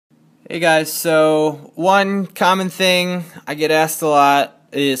Hey guys, so one common thing I get asked a lot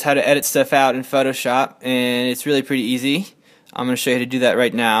is how to edit stuff out in Photoshop, and it's really pretty easy. I'm going to show you how to do that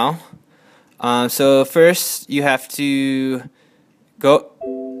right now. So first you have to go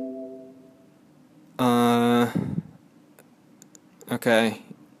okay.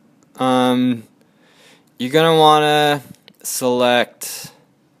 You're going to want to select,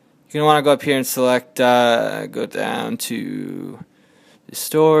 you're going to want to go up here and select, go down to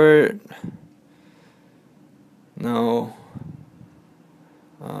distort. No.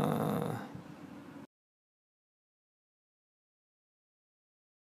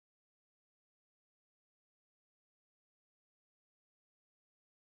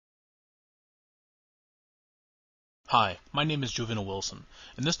 Hi, my name is Juvenal Wilson.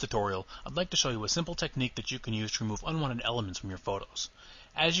 In this tutorial, I'd like to show you a simple technique that you can use to remove unwanted elements from your photos.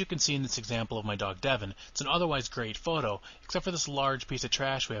 As you can see in this example of my dog Devin, it's an otherwise great photo, except for this large piece of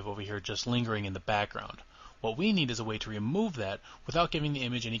trash we have over here just lingering in the background. What we need is a way to remove that without giving the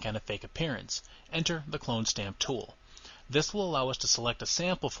image any kind of fake appearance. Enter the Clone Stamp tool. This will allow us to select a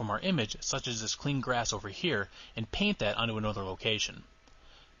sample from our image, such as this clean grass over here, and paint that onto another location.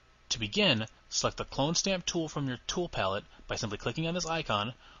 To begin, select the Clone Stamp tool from your tool palette by simply clicking on this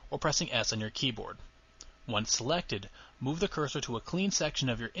icon or pressing S on your keyboard. Once selected, move the cursor to a clean section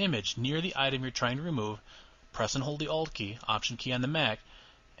of your image near the item you're trying to remove, press and hold the Alt key, Option key on the Mac,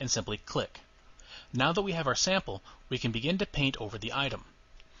 and simply click. Now that we have our sample, we can begin to paint over the item.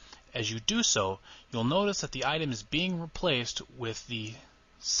 As you do so, you'll notice that the item is being replaced with the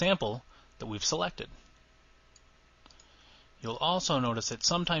sample that we've selected. You'll also notice that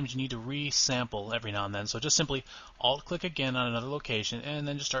sometimes you need to re-sample every now and then, so just simply Alt-click again on another location and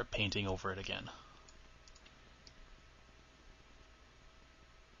then just start painting over it again.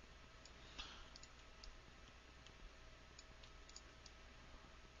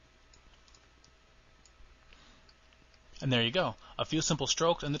 And there you go. A few simple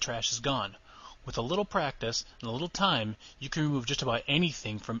strokes and the trash is gone. With a little practice and a little time, you can remove just about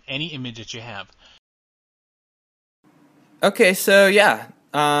anything from any image that you have. Okay, so yeah,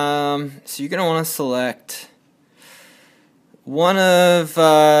 so you're going to want to select one of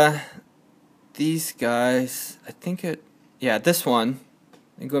these guys. I think this one.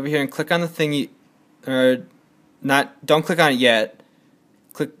 And go over here and click on the thing don't click on it yet.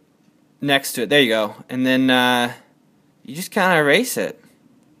 Click next to it. There you go. And then you just kind of erase it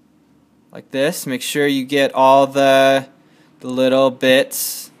like this. Make sure you get all the little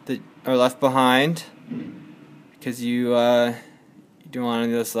bits that are left behind, because you don't want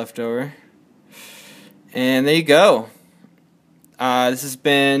any of this left over. And there you go. This has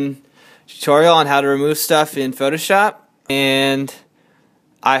been a tutorial on how to remove stuff in Photoshop, and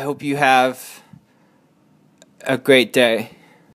I hope you have a great day.